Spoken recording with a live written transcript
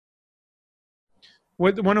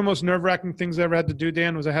One of the most nerve-wracking things I ever had to do,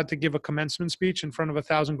 Dan, was I had to give a commencement speech in front of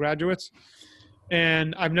 1,000 graduates.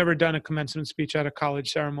 And I've never done a commencement speech at a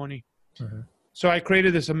college ceremony. Mm-hmm. So I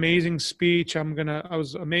created this amazing speech.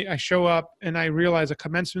 I show up and I realize a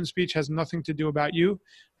commencement speech has nothing to do about you,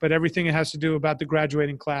 but everything it has to do about the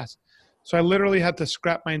graduating class. So I literally had to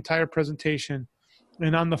scrap my entire presentation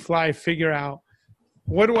and on the fly figure out,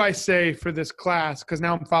 what do I say for this class? Because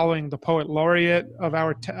now I'm following the poet laureate of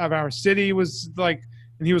our city was like,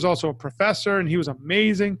 and he was also a professor and he was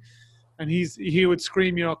amazing. And he would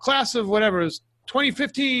scream, class of whatever is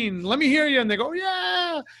 2015, let me hear you. And they go,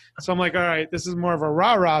 yeah. So I'm like, all right, this is more of a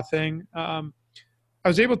rah-rah thing. I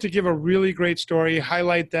was able to give a really great story,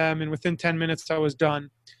 highlight them, and within 10 minutes I was done.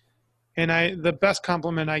 And the best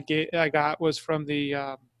compliment I got was from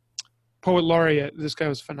the poet laureate. This guy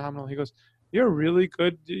was phenomenal. He goes, you're really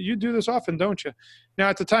good. You do this often, don't you? Now,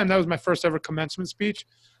 at the time, that was my first ever commencement speech.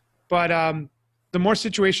 But the more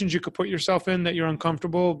situations you could put yourself in that you're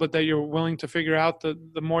uncomfortable, but that you're willing to figure out, the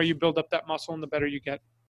more you build up that muscle and the better you get.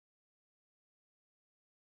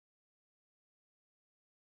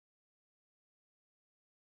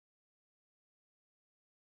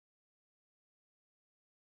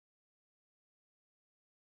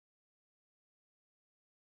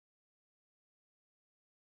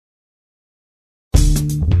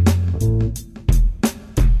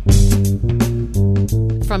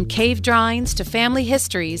 From cave drawings to family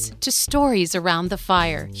histories to stories around the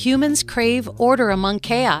fire, humans crave order among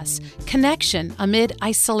chaos, connection amid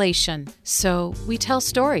isolation. So we tell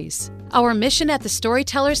stories. Our mission at the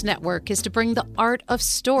Storytellers Network is to bring the art of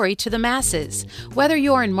story to the masses. Whether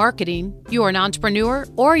you're in marketing, you're an entrepreneur,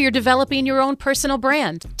 or you're developing your own personal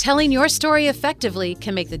brand, telling your story effectively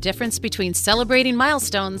can make the difference between celebrating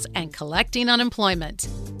milestones and collecting unemployment.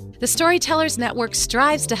 The Storytellers Network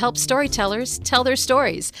strives to help storytellers tell their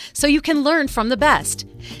stories so you can learn from the best.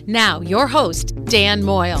 Now, your host, Dan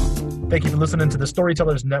Moyle. Thank you for listening to the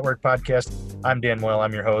Storytellers Network podcast. I'm Dan Moyle.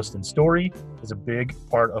 I'm your host, and story is a big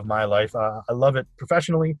part of my life. I love it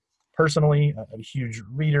professionally, personally. I'm a huge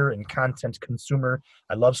reader and content consumer.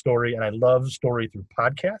 I love story, and I love story through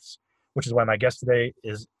podcasts, which is why my guest today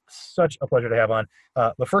is such a pleasure to have on.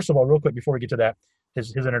 But first of all, real quick, before we get to that,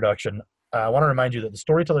 his introduction, I want to remind you that the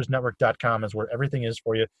storytellersnetwork.com is where everything is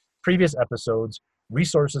for you. Previous episodes,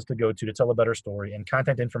 resources to go to tell a better story, and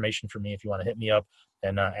contact information for me if you want to hit me up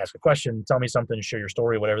and ask a question, tell me something, share your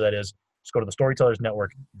story, whatever that is. Just go to the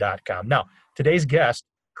storytellersnetwork.com. Now, today's guest,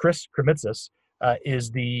 Krimitsos,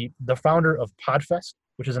 is the founder of PodFest,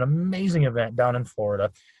 which is an amazing event down in Florida.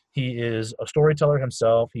 He is a storyteller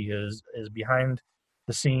himself. He is behind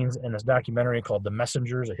the scenes in this documentary called The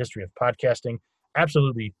Messengers, A History of Podcasting.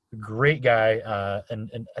 Absolutely great guy,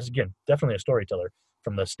 and as again, definitely a storyteller.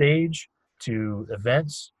 From the stage to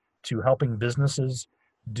events to helping businesses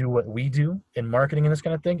do what we do in marketing and this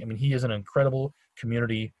kind of thing. I mean, he is an incredible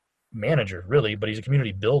community manager, really, but he's a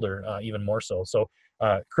community builder even more so. So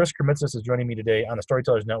Krimitsos is joining me today on the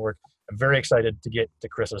Storytellers Network. I'm very excited to get to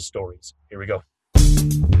Chris's stories. Here we go.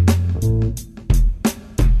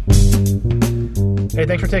 Hey,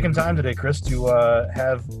 thanks for taking time today, Chris, to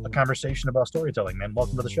have a conversation about storytelling, man.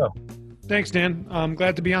 Welcome to the show. Thanks, Dan. I'm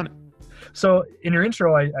glad to be on it. So in your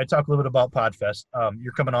intro, I talked a little bit about PodFest.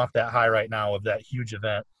 You're coming off that high right now of that huge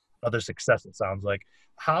event, other success, it sounds like.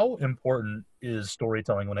 How important is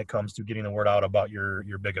storytelling when it comes to getting the word out about your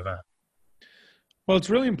big event? Well, it's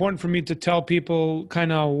really important for me to tell people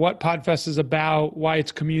kind of what PodFest is about, why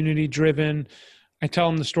it's community driven. I tell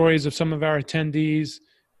them the stories of some of our attendees,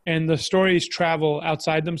 and the stories travel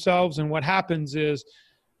outside themselves. And what happens is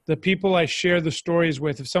the people I share the stories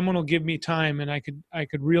with, if someone will give me time and I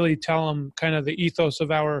could really tell them kind of the ethos of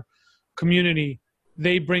our community,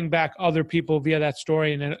 they bring back other people via that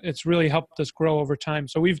story. And it's really helped us grow over time.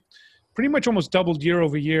 So we've pretty much almost doubled year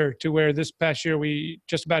over year to where this past year we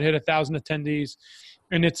just about hit 1,000 attendees.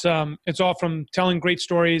 And it's all from telling great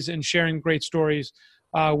stories and sharing great stories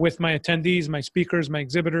with my attendees, my speakers, my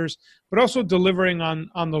exhibitors, but also delivering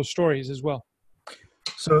on those stories as well.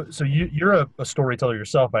 So you're a storyteller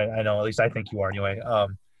yourself. I know, at least I think you are anyway.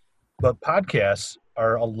 But podcasts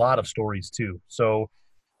are a lot of stories too. So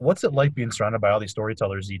what's it like being surrounded by all these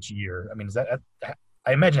storytellers each year? I mean,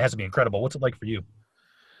 I imagine it has to be incredible. What's it like for you?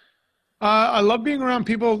 I love being around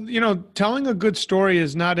people. Telling a good story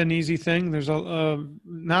is not an easy thing. There's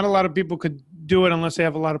not a lot of people could do it unless they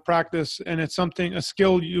have a lot of practice, and it's a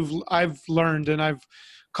skill I've learned and I've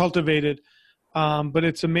cultivated. But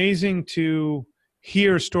it's amazing to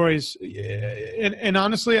hear stories. And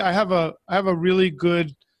honestly, I have a really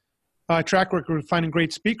good track record of finding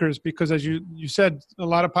great speakers, because as you said, a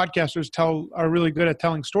lot of podcasters are really good at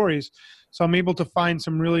telling stories. So I'm able to find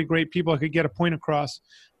some really great people I could get a point across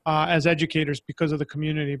as educators because of the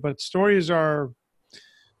community. But stories and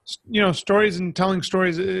telling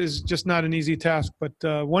stories is just not an easy task. But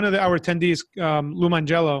one of our attendees, Lou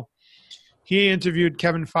Mangello, he interviewed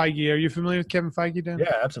Kevin Feige. Are you familiar with Kevin Feige, Dan?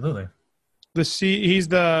 Yeah, absolutely. He's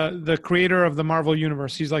the creator of the Marvel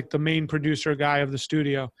Universe. He's like the main producer guy of the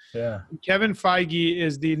studio. Yeah. Kevin Feige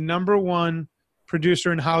is the number one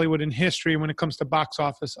producer in Hollywood in history when it comes to box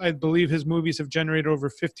office. I believe his movies have generated over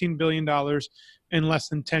 $15 billion in less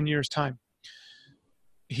than 10 years' time.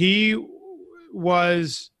 When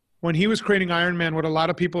he was creating Iron Man, what a lot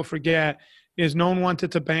of people forget is no one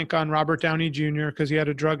wanted to bank on Robert Downey Jr. because he had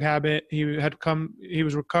a drug habit. He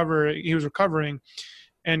was recovering.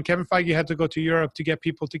 And Kevin Feige had to go to Europe to get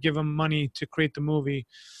people to give him money to create the movie.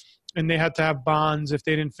 And they had to have bonds if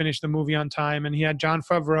they didn't finish the movie on time. And he had Jon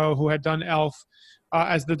Favreau, who had done Elf,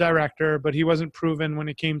 as the director, but he wasn't proven when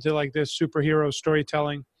it came to like this superhero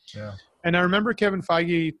storytelling. Yeah. And I remember Kevin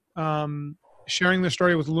Feige sharing the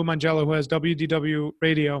story with Lou Mangello, who has WDW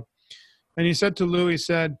Radio. And he said to Lou, he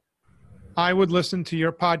said, I would listen to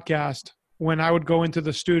your podcast when I would go into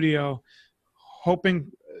the studio, hoping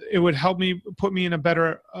it would help me put me in a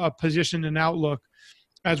better position and outlook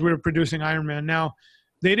as we were producing Iron Man. Now,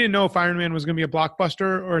 they didn't know if Iron Man was going to be a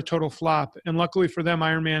blockbuster or a total flop. And luckily for them,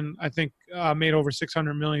 Iron Man, I think, made over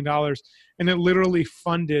 $600 million. And it literally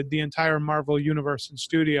funded the entire Marvel universe and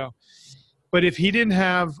studio. But if he didn't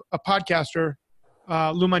have a podcaster,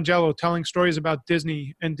 Lou Mangello, telling stories about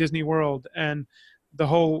Disney and Disney World and the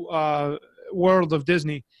whole world of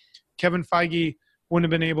Disney, Kevin Feige wouldn't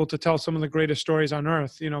have been able to tell some of the greatest stories on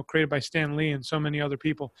earth, created by Stan Lee and so many other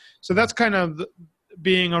people. So that's kind of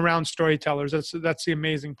being around storytellers. That's the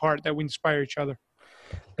amazing part, that we inspire each other.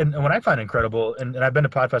 And what I find incredible, and I've been to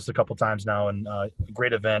Podfest a couple times now, and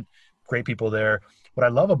great event, great people there. What I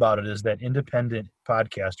love about it is that independent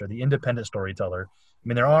podcaster, the independent storyteller. I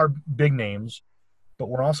mean, there are big names, but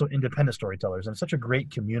we're also independent storytellers, and it's such a great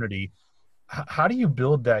community. How do you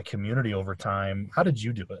build that community over time? How did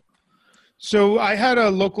you do it? So I had a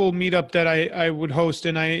local meetup that I would host,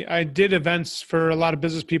 and I did events for a lot of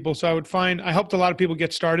business people. So I helped a lot of people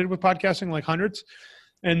get started with podcasting, like hundreds.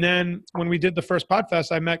 And then when we did the first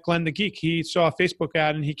Podfest, I met Glenn the Geek. He saw a Facebook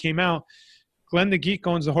ad and he came out. Glenn the Geek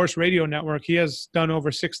owns the Horse Radio Network. He has done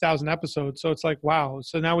over 6,000 episodes. So it's like, wow.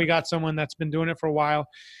 So now we got someone that's been doing it for a while.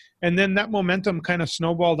 And then that momentum kind of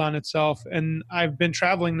snowballed on itself. And I've been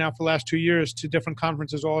traveling now for the last 2 years to different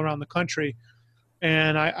conferences all around the country.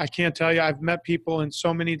 And I can't tell you, I've met people in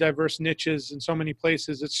so many diverse niches in so many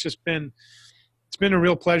places. It's been a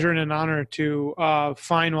real pleasure and an honor to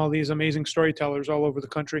find all these amazing storytellers all over the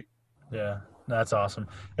country. Yeah, that's awesome.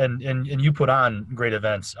 And you put on great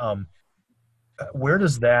events. Where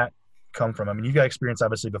does that come from? I mean, you got experience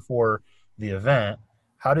obviously before the event.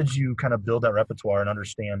 How did you kind of build that repertoire and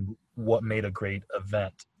understand what made a great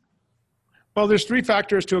event? Well, there's 3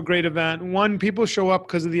 factors to a great event. 1, people show up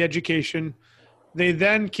because of the education. They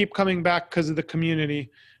then keep coming back because of the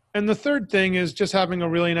community. And the third thing is just having a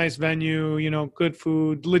really nice venue, good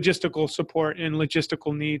food, logistical support, and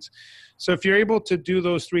logistical needs. So if you're able to do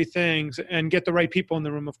those 3 things and get the right people in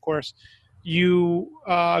the room, of course, you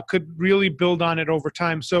could really build on it over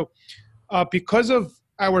time. So because of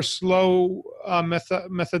our slow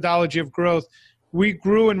methodology of growth, we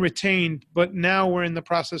grew and retained, but now we're in the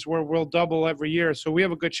process where we'll double every year. So we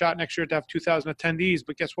have a good shot next year to have 2,000 attendees,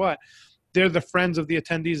 but guess what? They're the friends of the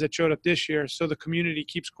attendees that showed up this year. So the community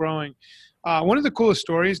keeps growing. One of the coolest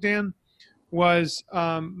stories, Dan, was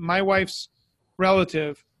my wife's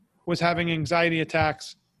relative was having anxiety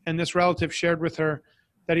attacks. And this relative shared with her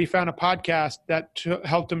that he found a podcast that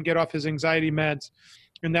helped him get off his anxiety meds.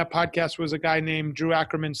 And that podcast was a guy named Drew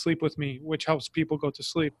Ackerman, Sleep With Me, which helps people go to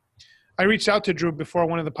sleep. I reached out to Drew before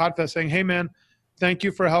one of the podcasts saying, hey, man, thank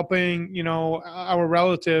you for helping, our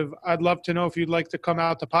relative. I'd love to know if you'd like to come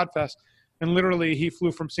out to Podfest. And literally he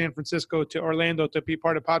flew from San Francisco to Orlando to be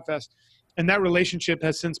part of Podfest. And that relationship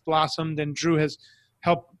has since blossomed, and Drew has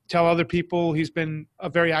helped tell other people. He's been a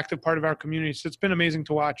very active part of our community. So it's been amazing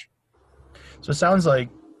to watch. So it sounds like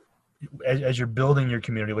as you're building your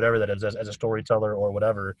community, whatever that is, as a storyteller or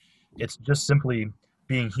whatever, it's just simply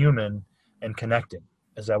being human and connecting.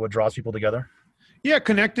 Is that what draws people together? Yeah,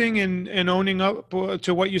 connecting and owning up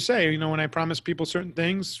to what you say. When I promise people certain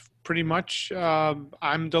things, pretty much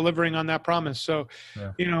I'm delivering on that promise. So,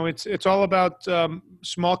 yeah. It's all about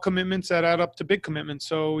small commitments that add up to big commitments.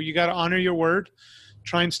 So you got to honor your word,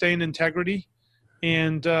 try and stay in integrity,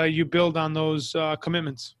 and you build on those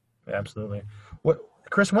commitments. Absolutely.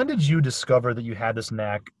 Chris, when did you discover that you had this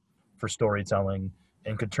knack for storytelling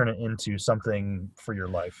and could turn it into something for your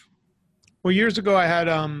life? Well, years ago, I had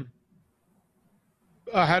an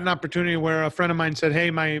opportunity where a friend of mine said,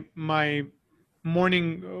 "Hey, my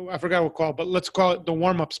morning, I forgot what to call it, but let's call it the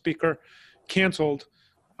warm-up speaker, canceled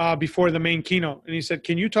before the main keynote." And he said,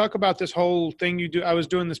 "Can you talk about this whole thing you do?" I was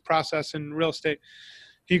doing this process in real estate.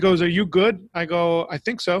 He goes, "Are you good?" I go, "I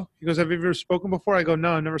think so." He goes, "Have you ever spoken before?" I go,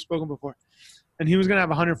 "No, I've never spoken before." And he was going to have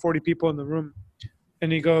 140 people in the room.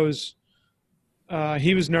 And he goes,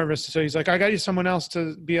 he was nervous. So he's like, "I got you someone else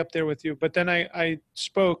to be up there with you." But then I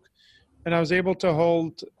spoke, and I was able to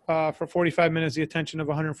hold for 45 minutes the attention of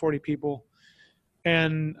 140 people.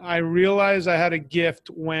 And I realized I had a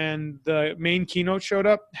gift when the main keynote showed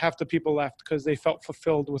up. Half the people left because they felt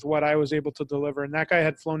fulfilled with what I was able to deliver. And that guy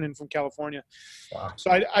had flown in from California. Wow.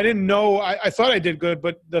 So I didn't know. I thought I did good,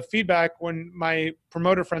 but the feedback when my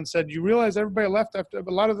promoter friend said, "You realize everybody left after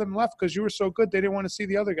a lot of them left because you were so good. They didn't want to see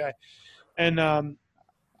the other guy." And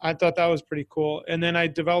I thought that was pretty cool. And then I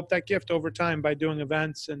developed that gift over time by doing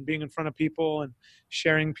events and being in front of people and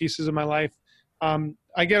sharing pieces of my life.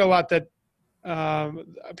 I get a lot that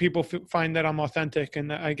people find that I'm authentic,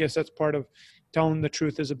 and I guess that's part of telling the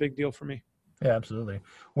truth is a big deal for me. Yeah, absolutely.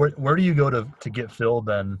 Where do you go to get filled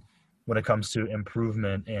then when it comes to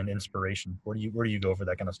improvement and inspiration? Where do you go for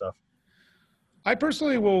that kind of stuff? I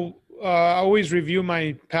personally will always review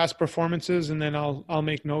my past performances, and then I'll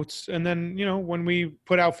make notes. And then, when we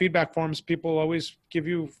put out feedback forms, people always give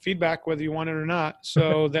you feedback whether you want it or not.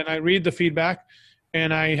 So then I read the feedback,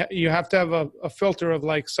 and you have to have a filter of,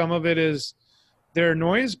 like, some of it is their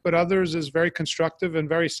noise, but others is very constructive and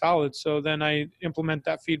very solid. So then I implement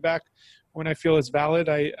that feedback when I feel it's valid.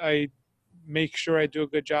 I make sure I do a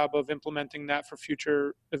good job of implementing that for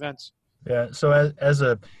future events. Yeah. So as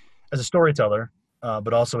a storyteller,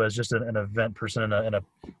 but also as just an event person and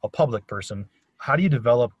a public person, how do you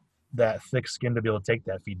develop that thick skin to be able to take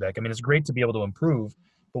that feedback? I mean, it's great to be able to improve,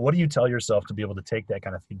 but what do you tell yourself to be able to take that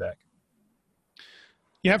kind of feedback?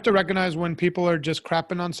 You have to recognize when people are just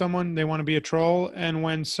crapping on someone, they want to be a troll, and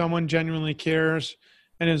when someone genuinely cares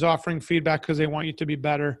and is offering feedback because they want you to be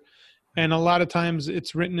better. And a lot of times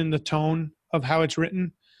it's written in the tone of how it's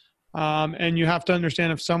written. And you have to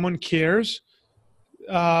understand, if someone cares,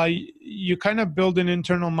 you kind of build an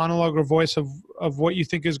internal monologue or voice of what you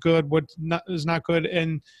think is good, what is not good.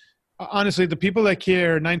 And honestly, the people that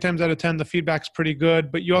care, 9 times out of 10, the feedback's pretty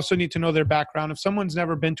good, but you also need to know their background. If someone's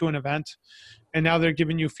never been to an event and now they're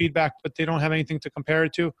giving you feedback, but they don't have anything to compare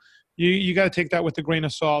it to, you got to take that with a grain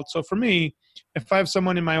of salt. So for me, if I have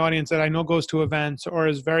someone in my audience that I know goes to events or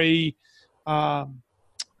is very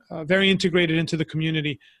integrated into the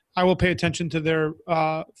community, I will pay attention to their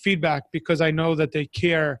feedback because I know that they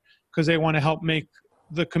care, because they want to help make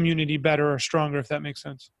the community better or stronger, if that makes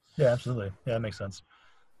sense. Yeah, absolutely. Yeah, that makes sense.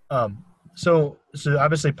 So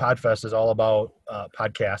obviously Podfest is all about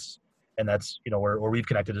podcasts, and that's, where we've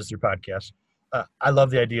connected is through podcasts. I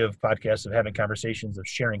love the idea of podcasts, of having conversations, of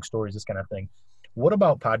sharing stories, this kind of thing. What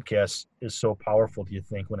about podcasts is so powerful, do you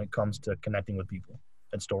think, when it comes to connecting with people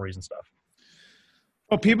and stories and stuff?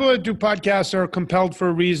 Well, people that do podcasts are compelled for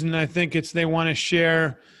a reason. I think it's they want to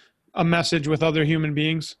share a message with other human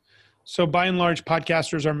beings. So by and large,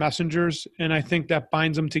 podcasters are messengers, and I think that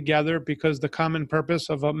binds them together because the common purpose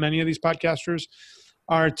of many of these podcasters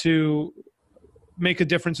are to make a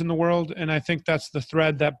difference in the world, and I think that's the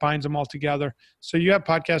thread that binds them all together. So you have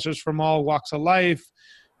podcasters from all walks of life,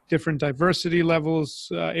 different diversity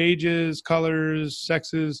levels, ages, colors,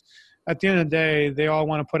 sexes. At the end of the day, they all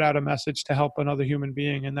want to put out a message to help another human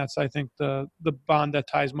being, and that's, I think, the bond that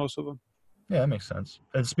ties most of them. Yeah, that makes sense.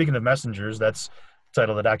 And speaking of messengers, that's the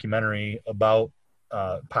title of the documentary about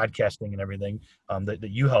podcasting and everything that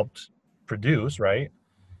you helped produce, right?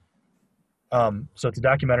 So it's a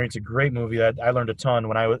documentary. It's a great movie. I learned a ton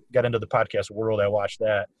when I got into the podcast world. I watched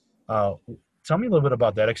that. Tell me a little bit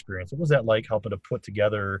about that experience. What was that like, helping to put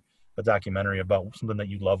together a documentary about something that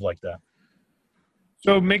you love like that?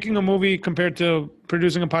 So making a movie compared to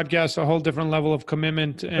producing a podcast, a whole different level of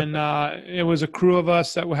commitment. And it was a crew of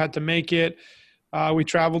us that had to make it. We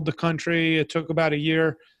traveled the country. It took about a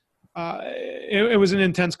year. It was an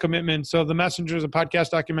intense commitment. So The Messengers, a podcast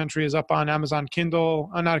documentary, is up on Amazon Kindle,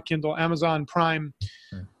 not Kindle, Amazon Prime.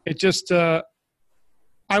 It just, I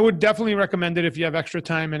would definitely recommend it if you have extra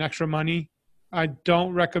time and extra money. I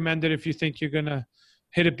don't recommend it if you think you're going to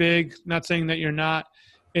hit it big. Not saying that you're not.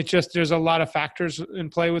 It's just, there's a lot of factors in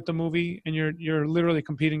play with the movie, and you're literally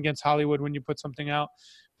competing against Hollywood when you put something out.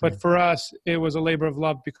 But for us, it was a labor of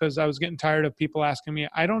love because I was getting tired of people asking me,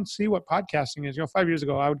 I don't see what podcasting is. 5 years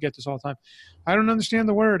ago, I would get this all the time. I don't understand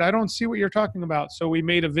the word. I don't see what you're talking about. So we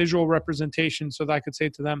made a visual representation so that I could say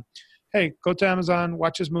to them, hey, go to Amazon,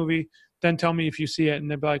 watch this movie, then tell me if you see it. And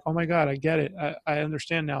they'd be like, oh my God, I get it. I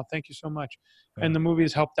understand now. Thank you so much. Yeah. And the movie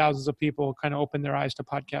has helped thousands of people kind of open their eyes to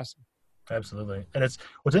podcasting. Absolutely. And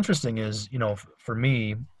what's interesting is, for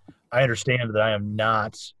me, I understand that I am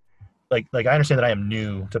not I understand that I am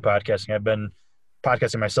new to podcasting. I've been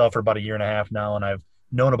podcasting myself for about 1.5 years now, and I've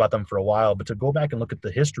known about them for a while, but to go back and look at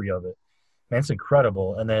the history of it, man, it's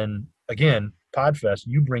incredible. And then again, Podfest,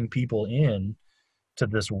 you bring people in to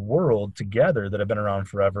this world together that have been around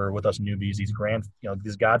forever with us newbies, these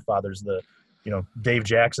godfathers, the, Dave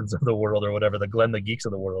Jacksons of the world or whatever, the Glenn the Geeks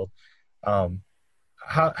of the world. I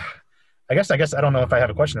guess I don't know if I have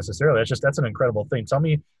a question necessarily. That's an incredible thing. Tell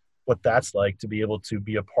me what that's like to be able to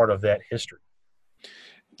be a part of that history.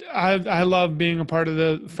 I love being a part of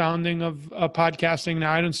the founding of podcasting.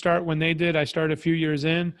 Now, I didn't start when they did. I started a few years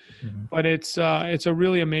in, but it's a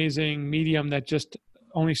really amazing medium that just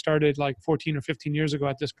only started like 14 or 15 years ago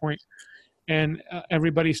at this point. And a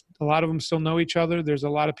lot of them still know each other. There's a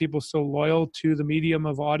lot of people still loyal to the medium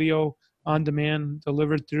of audio on demand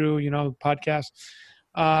delivered through, podcasts.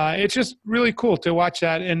 It's just really cool to watch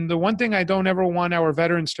that. And the one thing I don't ever want our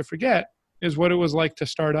veterans to forget is what it was like to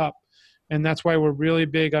start up. And that's why we're really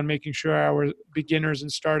big on making sure our beginners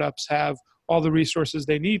and startups have all the resources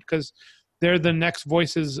they need, because they're the next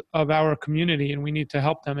voices of our community and we need to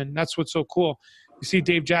help them. And that's what's so cool. You see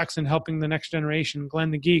Dave Jackson helping the next generation,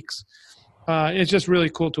 Glenn the Geeks. It's just really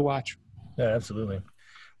cool to watch. Yeah, absolutely.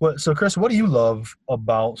 Well, so Chris, what do you love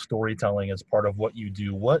about storytelling as part of what you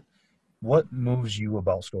do? What moves you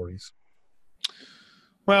about stories?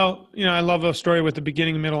 Well, I love a story with a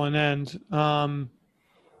beginning, middle, and end.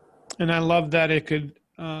 And I love that it could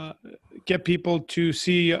get people to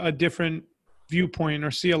see a different viewpoint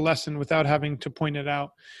or see a lesson without having to point it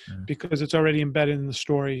out, because it's already embedded in the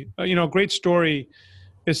story. A great story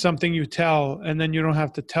is something you tell, and then you don't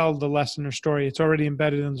have to tell the lesson or story. It's already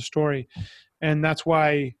embedded in the story. And that's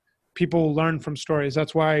why people learn from stories.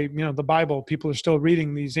 That's why, the Bible, people are still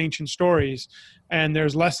reading these ancient stories and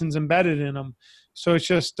there's lessons embedded in them. So it's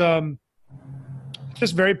just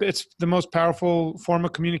it's the most powerful form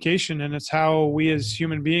of communication. And it's how we as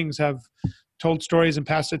human beings have told stories and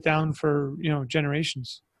passed it down for,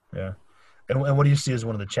 generations. Yeah. And what do you see as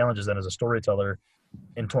one of the challenges then as a storyteller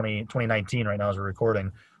in 2019 right now as we're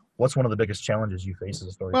recording? What's one of the biggest challenges you face as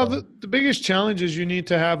a storyteller? Well, the biggest challenge is you need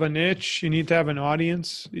to have a niche. You need to have an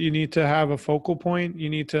audience. You need to have a focal point. You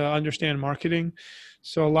need to understand marketing.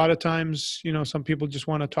 So a lot of times, some people just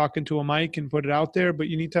want to talk into a mic and put it out there, but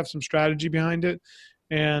you need to have some strategy behind it.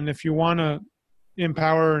 And if you want to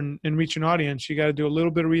empower and reach an audience, you got to do a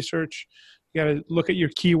little bit of research. You got to look at your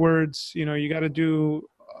keywords. You got to do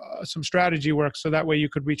some strategy work so that way you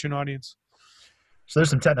could reach an audience. So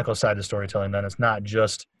there's some technical side to storytelling then. It's not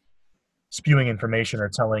just spewing information or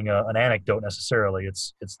telling an anecdote necessarily.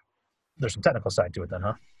 There's some technical side to it then,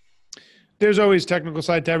 huh? There's always technical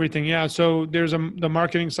side to everything. Yeah. So there's the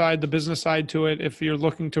marketing side, the business side to it. If you're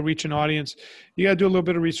looking to reach an audience, you got to do a little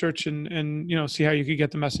bit of research and see how you could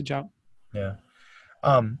get the message out. Yeah.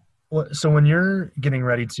 So when you're getting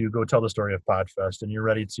ready to go tell the story of Podfest and you're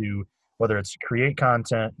ready to, whether it's create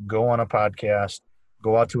content, go on a podcast,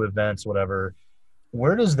 go out to events, whatever,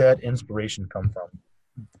 where does that inspiration come from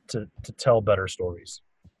to tell better stories?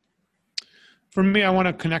 For me, I want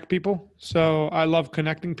to connect people. So I love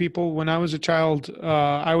connecting people. When I was a child,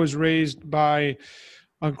 I was raised by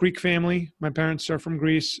a Greek family. My parents are from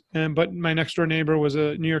Greece, but my next door neighbor was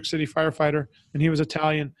a New York City firefighter, and he was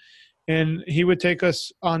Italian. And he would take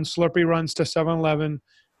us on Slurpee runs to 7-Eleven.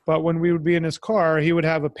 But when we would be in his car, he would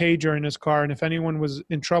have a pager in his car. And if anyone was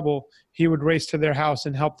in trouble, he would race to their house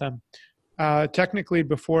and help them. Technically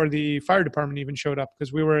before the fire department even showed up,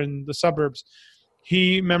 because we were in the suburbs.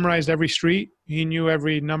 He memorized every street. He knew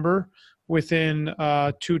every number within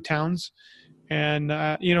 2 towns. And,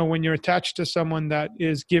 when you're attached to someone that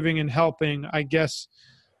is giving and helping, I guess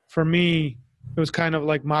for me, it was kind of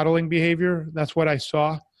like modeling behavior. That's what I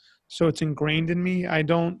saw. So it's ingrained in me.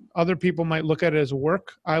 Other people might look at it as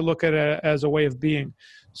work. I look at it as a way of being.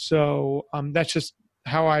 So that's just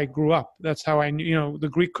how I grew up. That's how I knew, the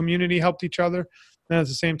Greek community helped each other. And at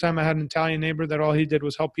the same time, I had an Italian neighbor that all he did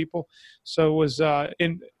was help people. So it was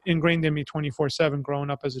ingrained in me 24/7 growing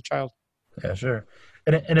up as a child. Yeah, sure.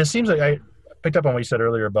 And it seems like I picked up on what you said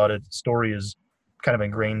earlier about it. Story is kind of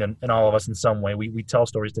ingrained in all of us in some way. We tell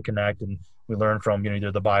stories to connect, and we learn from either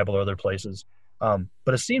the Bible or other places.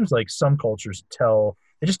 But it seems like some cultures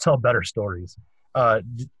just tell better stories.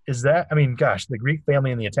 Is that, I mean, gosh, the Greek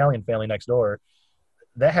family and the Italian family next door,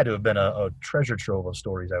 that had to have been a treasure trove of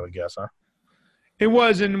stories, I would guess, huh? It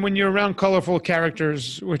was, and when you're around colorful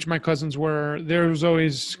characters, which my cousins were, there was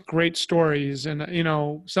always great stories. And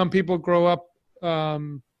some people grow up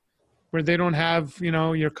where they don't have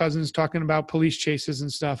your cousins talking about police chases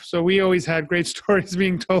and stuff. So we always had great stories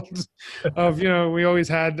being told of we always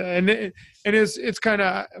had, and it's kind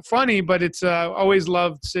of funny, but it's always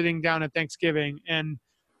loved sitting down at Thanksgiving. And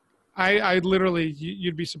I literally,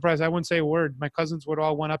 you'd be surprised, I wouldn't say a word. My cousins would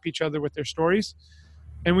all one up each other with their stories.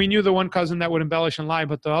 And we knew the one cousin that would embellish and lie,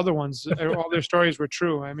 but the other ones, all their stories were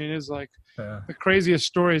true. I mean, it's like the craziest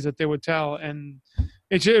stories that they would tell. And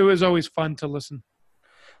it was always fun to listen.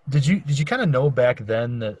 Did you kind of know back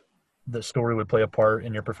then that the story would play a part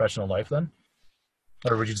in your professional life then?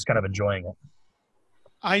 Or were you just kind of enjoying it?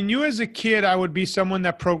 I knew as a kid I would be someone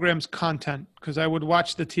that programs content, because I would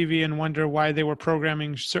watch the TV and wonder why they were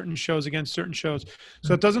programming certain shows against certain shows.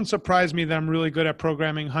 So it doesn't surprise me that I'm really good at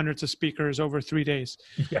programming hundreds of speakers over 3 days.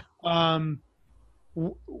 Yeah.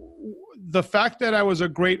 The fact that I was a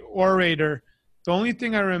great orator, the only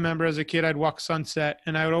thing I remember as a kid, I'd walk Sunset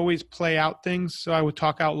and I would always play out things. So I would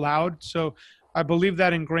talk out loud. So I believe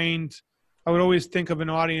that ingrained. I would always think of an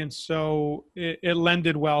audience, so it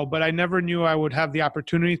lended well, but I never knew I would have the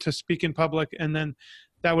opportunity to speak in public, and then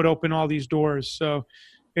that would open all these doors. So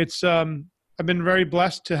it's I've been very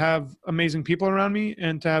blessed to have amazing people around me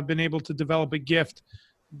and to have been able to develop a gift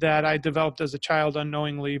that I developed as a child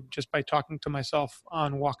unknowingly just by talking to myself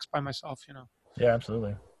on walks by myself, Yeah,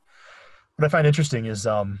 absolutely. What I find interesting is,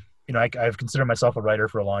 I've considered myself a writer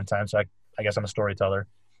for a long time, so I guess I'm a storyteller.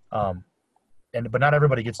 But not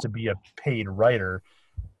everybody gets to be a paid writer.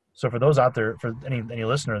 So for those out there, for any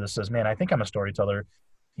listener that says, man, I think I'm a storyteller,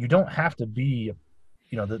 you don't have to be,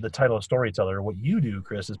 the title of storyteller. What you do,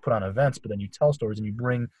 Chris, is put on events, but then you tell stories and you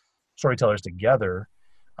bring storytellers together.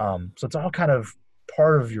 So it's all kind of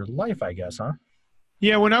part of your life, I guess, huh?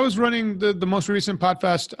 Yeah, when I was running the most recent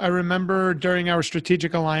Podfest, I remember during our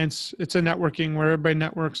strategic alliance, it's a networking where everybody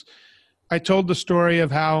networks. I told the story of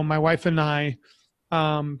how my wife and I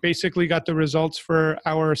basically got the results for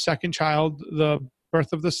our second child, the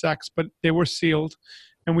birth of the sex, but they were sealed.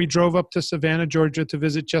 And we drove up to Savannah, Georgia to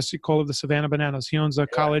visit Jesse Cole of the Savannah Bananas. He owns a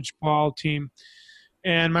college ball team.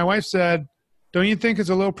 And my wife said, don't you think it's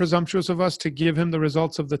a little presumptuous of us to give him the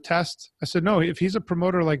results of the test? I said, no, if he's a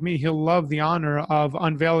promoter like me, he'll love the honor of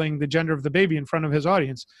unveiling the gender of the baby in front of his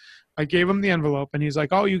audience. I gave him the envelope and he's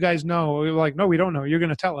like, oh, you guys know. We were like, no, we don't know. You're going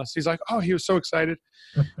to tell us. He's like, oh, he was so excited.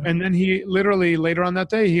 And then he literally later on that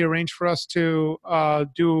day, he arranged for us to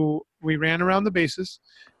we ran around the bases,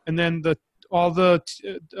 and then all the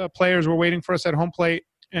players were waiting for us at home plate,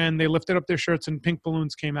 and they lifted up their shirts and pink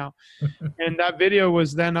balloons came out. And that video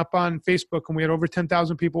was then up on Facebook, and we had over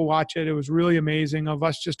 10,000 people watch it. It was really amazing of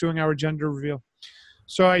us just doing our gender reveal.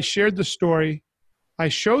 So I shared the story. I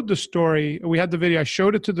showed the story. We had the video. I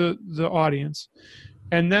showed it to the audience.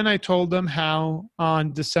 And then I told them how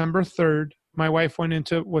on December 3rd, my wife went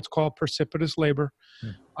into what's called precipitous labor.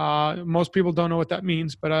 Most people don't know what that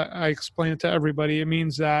means, but I explain it to everybody. It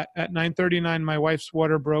means that at 9:39, my wife's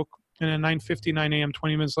water broke. And at 9:59 a.m.,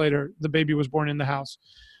 20 minutes later, the baby was born in the house.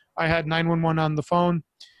 I had 911 on the phone,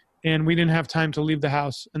 and we didn't have time to leave the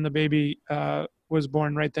house. And the baby was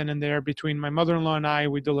born right then and there. Between my mother-in-law and I,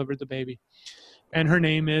 we delivered the baby. And her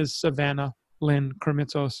name is Savannah Lynn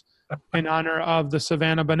Krimitsos, in honor of the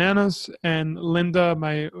Savannah Bananas and Linda,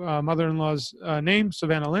 my mother-in-law's name,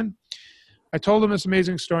 Savannah Lynn. I told him this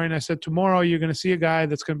amazing story, and I said, tomorrow you're going to see a guy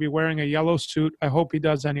that's going to be wearing a yellow suit. I hope he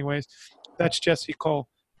does anyways. That's Jesse Cole.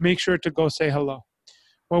 Make sure to go say hello.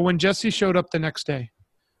 Well, when Jesse showed up the next day,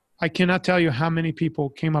 I cannot tell you how many people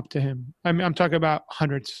came up to him. I'm talking about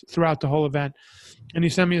hundreds throughout the whole event. And he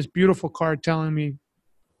sent me this beautiful card telling me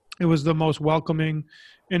it was the most welcoming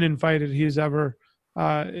and invited he's ever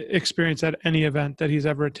experienced at any event that he's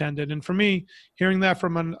ever attended. And for me, hearing that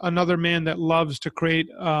from another man that loves to create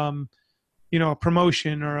a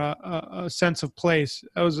promotion or a sense of place,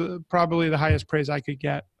 that was probably the highest praise I could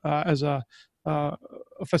get as a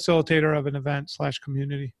facilitator of an event /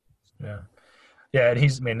 community. Yeah. Yeah.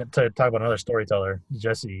 And to talk about another storyteller,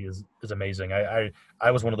 Jesse is amazing.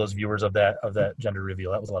 I was one of those viewers of that gender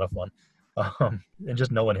reveal. That was a lot of fun. And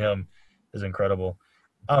just knowing him is incredible.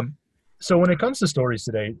 So when it comes to stories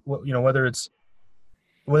today, whether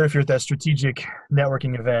if you're at that strategic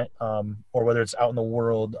networking event, or whether it's out in the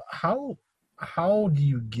world, how do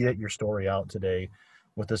you get your story out today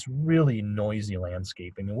with this really noisy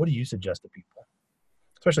landscape? I mean, what do you suggest to people?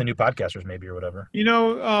 especially new podcasters maybe or whatever.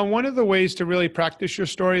 One of the ways to really practice your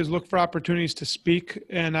story is look for opportunities to speak.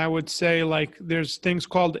 And I would say like there's things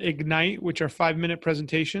called Ignite, which are 5-minute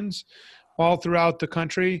presentations all throughout the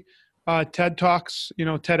country. TED Talks,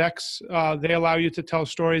 TEDx, they allow you to tell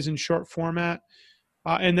stories in short format.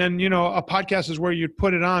 And then, a podcast is where you'd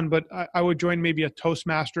put it on, but I would join maybe a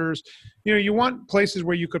Toastmasters. You want places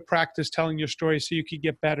where you could practice telling your story so you could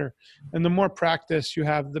get better. And the more practice you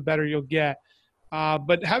have, the better you'll get.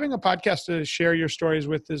 But having a podcast to share your stories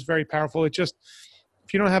with is very powerful. It just,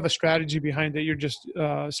 if you don't have a strategy behind it, you're just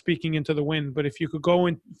speaking into the wind. But if you could go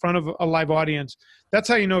in front of a live audience, that's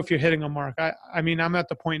how you know if you're hitting a mark. I mean, I'm at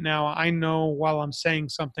the point now, I know while I'm saying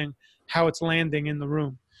something, how it's landing in the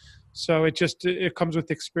room. So it comes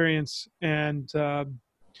with experience. And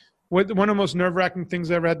one of the most nerve-wracking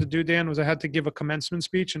things I ever had to do, Dan, was I had to give a commencement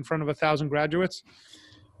speech in front of 1,000 graduates.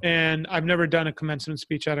 And I've never done a commencement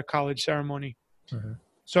speech at a college ceremony. Mm-hmm.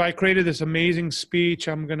 So I created this amazing speech.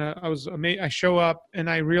 I show up and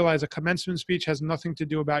I realize a commencement speech has nothing to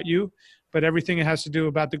do about you, but everything it has to do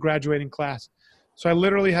about the graduating class. So I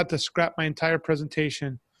literally had to scrap my entire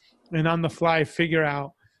presentation and on the fly figure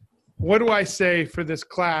out, what do I say for this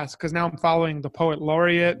class? Because now I'm following the poet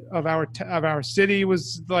laureate of our city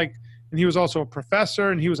was like, and he was also a professor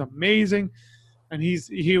and he was amazing. And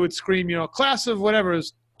he would scream, class of whatever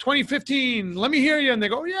is 2015, let me hear you. And they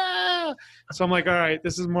go, yeah. So I'm like, all right,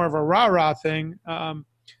 this is more of a rah-rah thing. I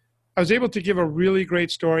was able to give a really great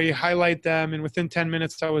story, highlight them, and within 10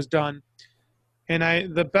 minutes I was done.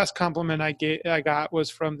 And the best compliment I got was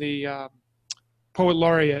from the poet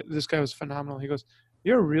laureate. This guy was phenomenal. He goes,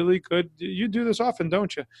 "You're really good. You do this often,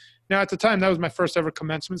 don't you?" Now, at the time, that was my first ever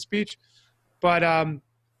commencement speech. But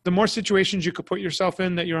the more situations you could put yourself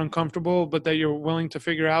in that you're uncomfortable, but that you're willing to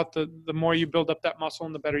figure out, the more you build up that muscle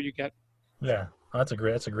and the better you get. Yeah, that's a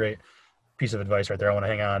great piece of advice right there. I want to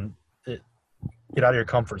hang on. Get out of your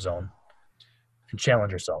comfort zone and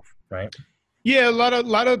challenge yourself, right? Yeah, a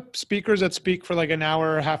lot of speakers that speak for like an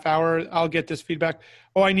hour or a half hour, I'll get this feedback.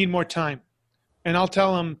 Oh, I need more time. And I'll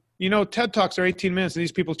tell them, TED Talks are 18 minutes and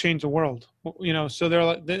these people change the world. So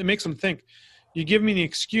it makes them think. You give me the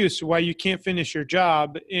excuse why you can't finish your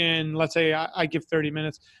job in, let's say I give 30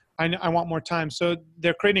 minutes. I want more time. So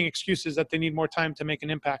they're creating excuses that they need more time to make an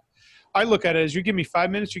impact. I look at it as you give me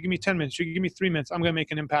 5 minutes, you give me 10 minutes, you give me 3 minutes, I'm going to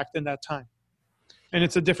make an impact in that time. And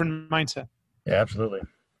it's a different mindset. Yeah, absolutely.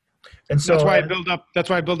 And so that's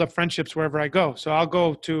why I build up friendships wherever I go. So I'll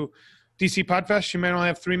go to DC Podfest. You might only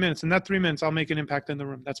have 3 minutes. In that 3 minutes, I'll make an impact in the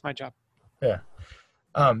room. That's my job. Yeah.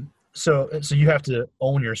 So you have to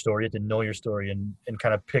own your story, you have to know your story and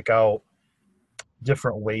kind of pick out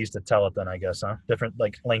different ways to tell it then, I guess, huh? Different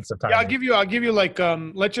like lengths of time. Yeah, I'll give you like,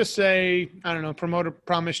 let's just say, I don't know, promoter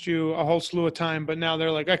promised you a whole slew of time, but now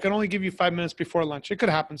they're like, I can only give you 5 minutes before lunch. It could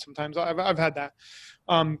happen sometimes. I've had that.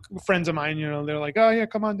 Friends of mine, they're like, oh yeah,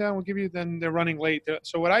 come on down. We'll give you, then they're running late.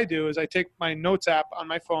 So what I do is I take my notes app on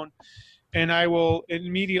my phone and I will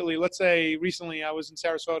immediately, let's say recently I was in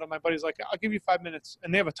Sarasota, my buddy's like, I'll give you 5 minutes,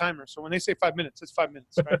 and they have a timer. So when they say 5 minutes, it's 5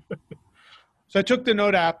 minutes, right? So I took the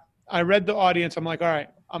note app, I read the audience. I'm like, all right,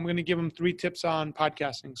 I'm going to give them 3 tips on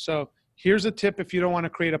podcasting. So here's a tip. If you don't want to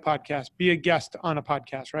create a podcast, be a guest on a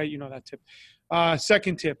podcast, right? You know that tip.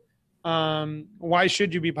 Second tip, why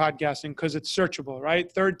should you be podcasting? Because it's searchable, right?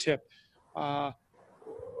 Third tip,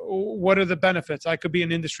 what are the benefits? I could be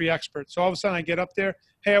an industry expert. So all of a sudden I get up there,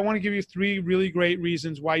 hey, I want to give you 3 really great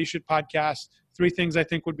reasons why you should podcast, 3 things I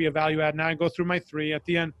think would be a value add. Now I go through my 3. At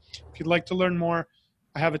the end, if you'd like to learn more,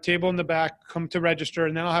 I have a table in the back, come to register,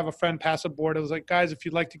 and then I'll have a friend pass a board. I was like, guys, if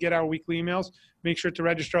you'd like to get our weekly emails, make sure to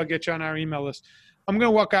register. I'll get you on our email list. I'm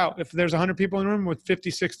going to walk out. If there's 100 people in the room with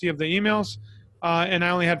 50, 60 of the emails, and I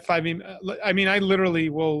only had 5 emails. I mean, I literally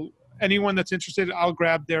will, anyone that's interested, I'll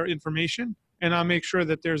grab their information, and I'll make sure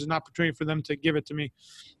that there's an opportunity for them to give it to me,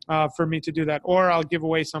 for me to do that. Or I'll give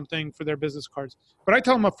away something for their business cards. But I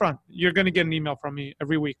tell them up front, you're going to get an email from me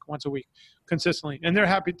every week, once a week, consistently. And they're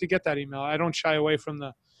happy to get that email. I don't shy away from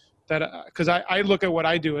that because I look at what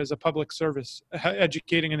I do as a public service,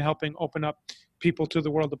 educating and helping open up people to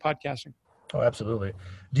the world of podcasting. Oh, absolutely.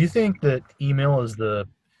 Do you think that email is the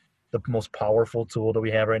most powerful tool that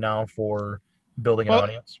we have right now for building an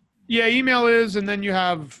audience? Yeah, email is, and then you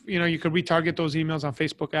have, you could retarget those emails on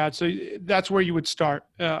Facebook ads. So that's where you would start.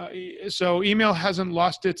 So email hasn't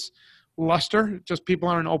lost its luster, just people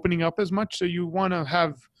aren't opening up as much. So you want to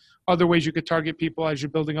have other ways you could target people as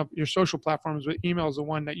you're building up your social platforms, but email is the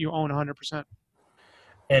one that you own 100%.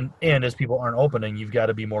 And as people aren't opening, you've got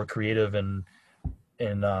to be more creative and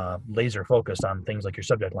laser focused on things like your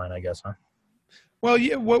subject line, I guess, huh? Well,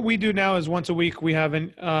 yeah, what we do now is once a week we have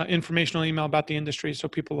an informational email about the industry, so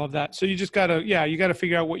people love that. So you just gotta, you gotta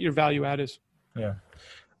figure out what your value add is. Yeah.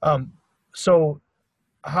 So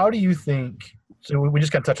how do you think, so we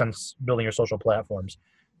just kind of touched on building your social platforms.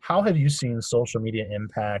 How have you seen social media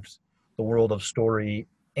impact the world of story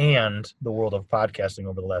and the world of podcasting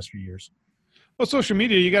over the last few years? Well, social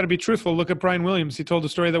media, you got to be truthful. Look at Brian Williams. He told a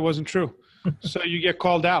story that wasn't true. So you get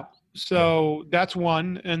called out. So that's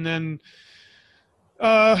one. And then,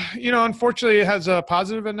 unfortunately, it has a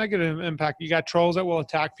positive and negative impact. You got trolls that will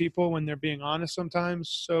attack people when they're being honest sometimes.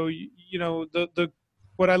 So,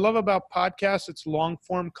 what I love about podcasts, it's long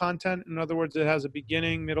form content. In other words, it has a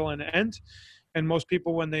beginning, middle, and end. And most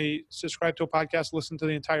people, when they subscribe to a podcast, listen to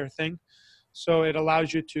the entire thing. So it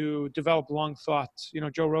allows you to develop long thoughts.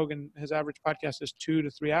 Joe Rogan, his average podcast is 2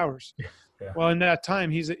 to 3 hours. Yeah. Well, in that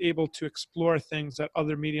time, he's able to explore things that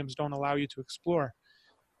other mediums don't allow you to explore.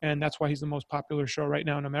 And that's why he's the most popular show right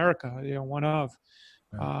now in America, one of.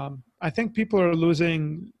 I think people are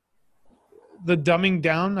losing the dumbing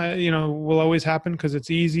down, will always happen because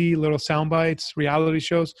it's easy, little sound bites, reality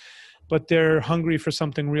shows. But they're hungry for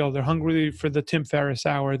something real. They're hungry for the Tim Ferriss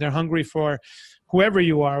hour. They're hungry for whoever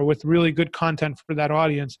you are with really good content for that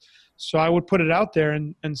audience. So I would put it out there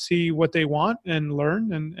and see what they want and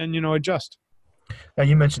learn and adjust. Now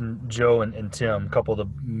you mentioned Joe and Tim, a couple of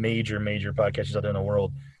the major podcasts out there in the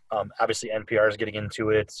world. Obviously NPR is getting into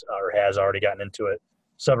it or has already gotten into it.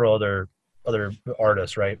 Several other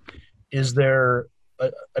artists, right? Is there,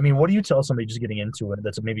 what do you tell somebody just getting into it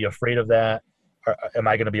that's maybe afraid of that? Am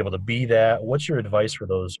I going to be able to be that? What's your advice for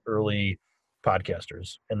those early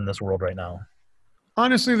podcasters in this world right now?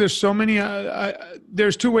 Honestly, there's so many.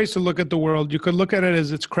 There's two ways to look at the world. You could look at it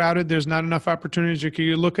as it's crowded. There's not enough opportunities. You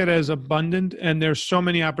could look at it as abundant, and there's so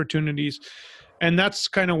many opportunities. And that's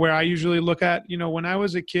kind of where I usually look at. When I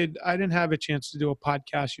was a kid, I didn't have a chance to do a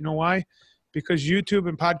podcast. You know why? Because YouTube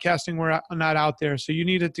and podcasting were not out there. So you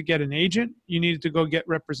needed to get an agent. You needed to go get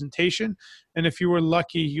representation. And if you were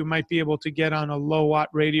lucky, you might be able to get on a low-watt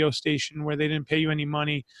radio station where they didn't pay you any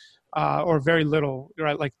money or very little,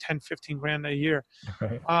 right? Like 10, 15 grand a year.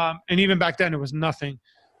 Right. And even back then, it was nothing.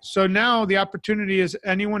 So now the opportunity is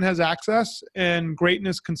anyone has access and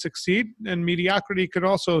greatness can succeed and mediocrity could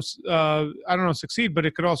also, succeed, but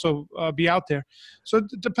it could also be out there. So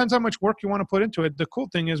it depends how much work you want to put into it. The cool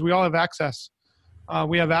thing is we all have access.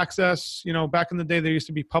 We have access, back in the day, there used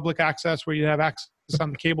to be public access where you have access on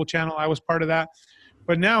the cable channel. I was part of that.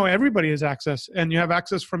 But now everybody has access and you have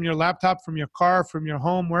access from your laptop, from your car, from your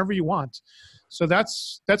home, wherever you want. So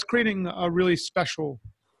that's creating a really special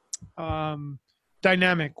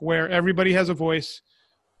dynamic where everybody has a voice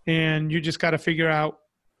and you just got to figure out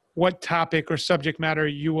what topic or subject matter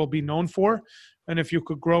you will be known for. And if you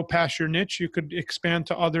could grow past your niche, you could expand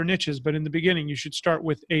to other niches. But in the beginning, you should start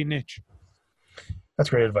with a niche.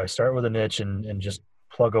 That's great advice. Start with a niche and just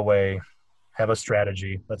plug away, have a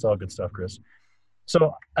strategy. That's all good stuff, Chris.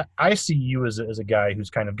 So I see you as a guy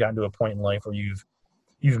who's kind of gotten to a point in life where you've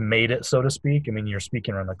made it, so to speak. You're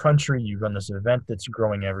speaking around the country. You run this event that's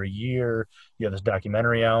growing every year. You have this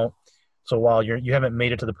documentary out. So while you haven't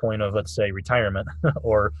made it to the point of, let's say, retirement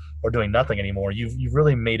or doing nothing anymore, you've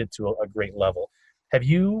really made it to a great level. Have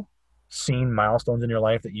you seen milestones in your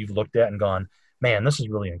life that you've looked at and gone, man, this is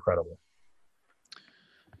really incredible?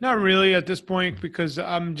 Not really at this point because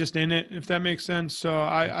I'm just in it, if that makes sense. So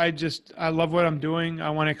I love what I'm doing. I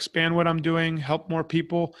want to expand what I'm doing, help more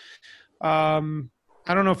people.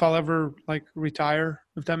 I don't know if I'll ever retire,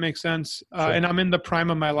 if that makes sense. Sure. And I'm in the prime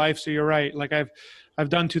of my life. So you're right. I've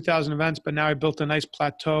done 2,000 events, but now I built a nice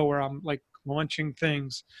plateau where I'm launching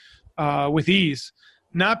things with ease,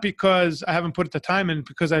 not because I haven't put the time in,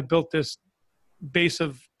 because I built this base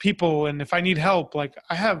of people. And if I need help,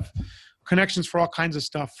 I have connections for all kinds of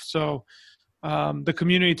stuff. So the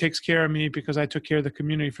community takes care of me because I took care of the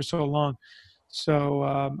community for so long. So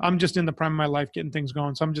I'm just in the prime of my life getting things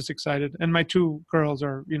going. So I'm just excited. And my 2 girls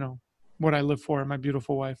are, what I live for, and my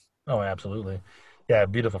beautiful wife. Oh, absolutely. Yeah,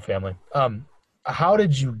 beautiful family. How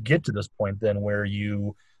did you get to this point then where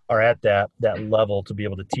you are at that level to be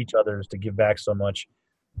able to teach others, to give back so much?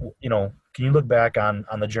 Can you look back on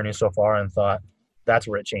the journey so far and thought, that's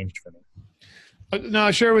where it changed for me? Now,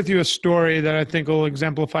 I'll share with you a story that I think will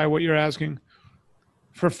exemplify what you're asking.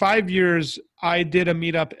 For 5 years, I did a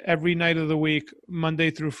meetup every night of the week,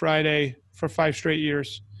 Monday through Friday, for 5 straight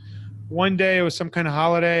years. One day it was some kind of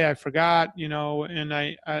holiday. I forgot, and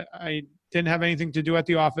I didn't have anything to do at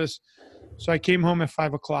the office. So I came home at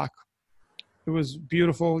 5 o'clock. It was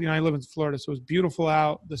beautiful. I live in Florida, so it was beautiful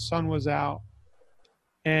out. The sun was out.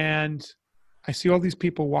 And I see all these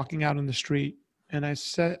people walking out on the street. And I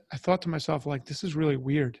thought to myself, like, this is really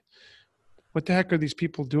weird. What the heck are these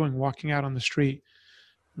people doing walking out on the street?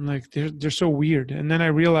 And like, they're so weird. And then I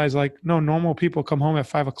realized, like, no, normal people come home at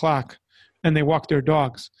 5:00 and they walk their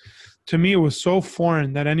dogs. To me, it was so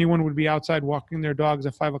foreign that anyone would be outside walking their dogs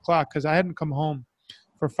at 5:00 because I hadn't come home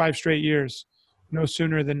for 5 straight years, no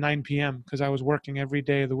sooner than 9 p.m. because I was working every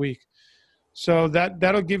day of the week. So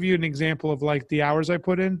that'll give you an example of like the hours I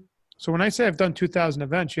put in. So when I say I've done 2,000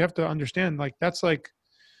 events, you have to understand, like, that's like,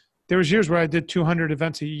 there was years where I did 200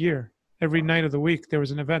 events a year. Every night of the week, there was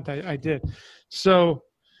an event I did. So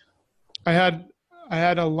I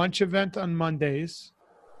had a lunch event on Mondays.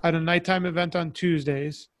 I had a nighttime event on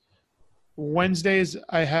Tuesdays. Wednesdays,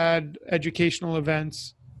 I had educational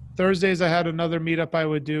events. Thursdays, I had another meetup I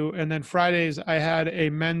would do. And then Fridays, I had a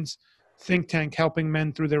men's think tank helping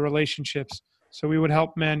men through their relationships. So we would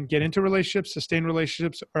help men get into relationships, sustain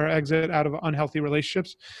relationships, or exit out of unhealthy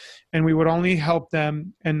relationships. And we would only help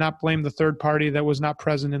them and not blame the third party that was not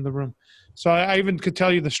present in the room. So I even could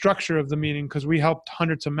tell you the structure of the meeting because we helped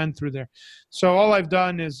hundreds of men through there. So all I've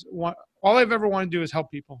ever wanted to do is help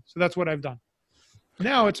people. So that's what I've done.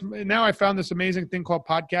 Now I found this amazing thing called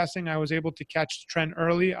podcasting. I was able to catch the trend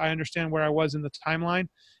early. I understand where I was in the timeline,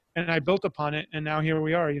 and I built upon it. And now here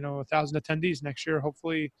we are, 1,000 attendees next year,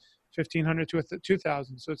 hopefully 1,500 to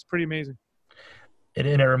 2,000. So it's pretty amazing. And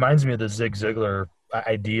it reminds me of the Zig Ziglar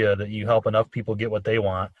idea that you help enough people get what they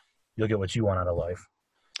want, you'll get what you want out of life.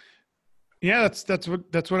 Yeah, that's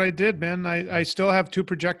what I did, man. I still have 2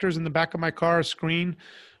 projectors in the back of my car, a screen.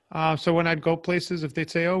 So when I'd go places, if they'd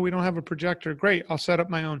say, "Oh, we don't have a projector," great, I'll set up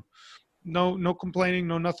my own. No complaining,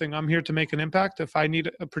 no nothing. I'm here to make an impact. If I need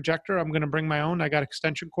a projector, I'm going to bring my own. I got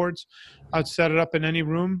extension cords. I'd set it up in any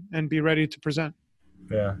room and be ready to present.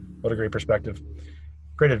 Yeah, what a great perspective.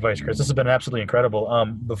 Great advice, Chris. This has been absolutely incredible.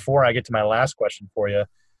 Before I get to my last question for you,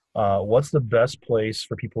 what's the best place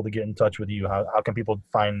for people to get in touch with you? How can people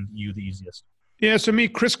find you the easiest? Yeah, so me,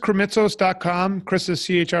 krimitsos.com. Chris is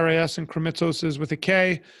CHRIS and Krimitsos is with a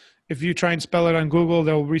K. If you try and spell it on Google,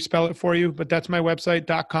 they'll respell it for you. But that's my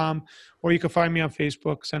website.com, or you can find me on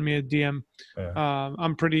Facebook. Send me a DM. Yeah.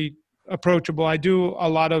 I'm pretty approachable. I do a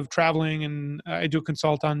lot of traveling and I do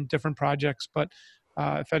consult on different projects. But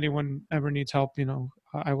if anyone ever needs help,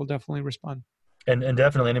 I will definitely respond. And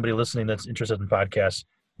definitely anybody listening that's interested in podcasts,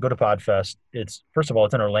 go to PodFest. First of all,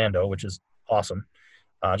 it's in Orlando, which is awesome.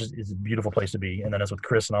 It's a beautiful place to be. And then it's with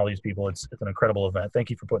Chris and all these people. It's an incredible event. Thank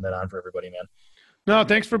you for putting that on for everybody, man. No,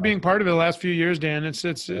 thanks for being part of it the last few years, Dan. It's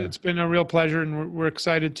been a real pleasure, and we're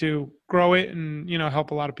excited to grow it and,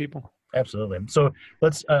 help a lot of people. Absolutely. So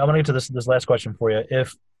I want to get to this last question for you.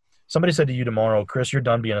 If somebody said to you tomorrow, "Chris, you're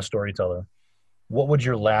done being a storyteller," what would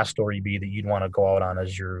your last story be that you'd want to go out on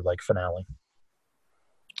as your finale?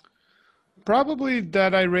 Probably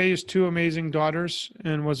that I raised 2 amazing daughters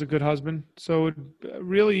and was a good husband. So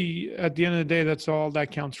really, at the end of the day, that's all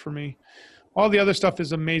that counts for me. All the other stuff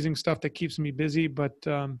is amazing stuff that keeps me busy, but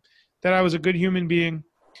that I was a good human being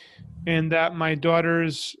and that my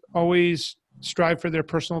daughters always strive for their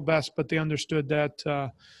personal best, but they understood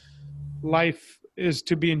that life is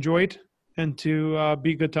to be enjoyed and to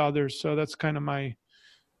be good to others. So that's kind of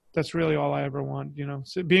that's really all I ever want,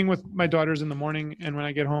 So being with my daughters in the morning and when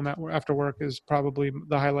I get home after work is probably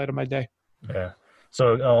the highlight of my day. Yeah.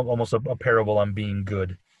 So almost a parable on being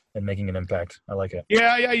good and making an impact. I like it.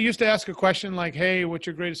 Yeah. I used to ask a question like, "Hey, what's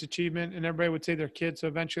your greatest achievement?" And everybody would say their kids. So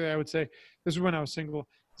eventually I would say, this is when I was single.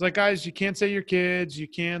 It's like, guys, you can't say your kids. You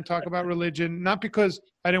can't talk about religion. Not because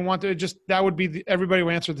I didn't want to, just that would be everybody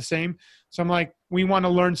would answer the same. So I'm like, we want to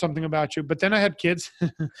learn something about you. But then I had kids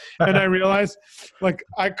and I realized like,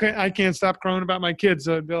 I can't stop crowing about my kids.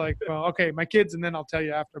 So I'd be like, well, okay, my kids. And then I'll tell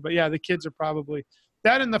you after, but yeah, the kids are probably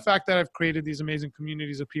that. And the fact that I've created these amazing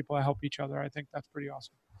communities of people that help each other. I think that's pretty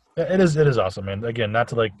awesome. It is awesome, man. Again, not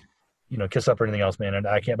to kiss up or anything else, man. And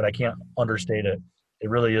I can't understate it. It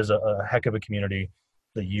really is a heck of a community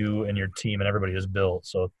that you and your team and everybody has built.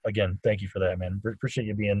 So again, thank you for that, man. Appreciate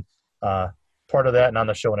you being part of that and on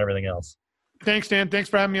the show and everything else. Thanks, Dan. Thanks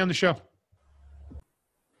for having me on the show.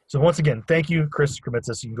 So once again, thank you, Chris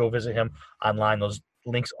Krimitsos. You can go visit him online. Those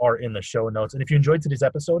links are in the show notes. And if you enjoyed today's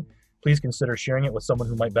episode, please consider sharing it with someone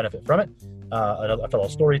who might benefit from it. A fellow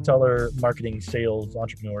storyteller, marketing, sales,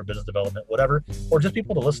 entrepreneur, business development, whatever, or just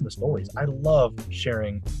people to listen to stories. I love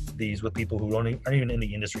sharing these with people who aren't even in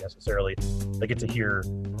the industry necessarily. They get to hear,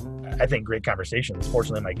 I think, great conversations.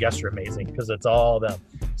 Fortunately, my guests are amazing because it's all them.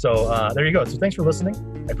 So there you go. So thanks for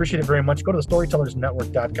listening. I appreciate it very much. Go to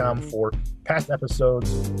thestorytellersnetwork.com for past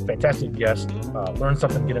episodes, fantastic guests, learn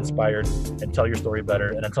something, get inspired, and tell your story better.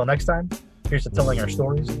 And until next time, here's to telling our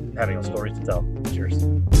stories and having those stories to tell. Cheers.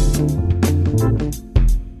 you.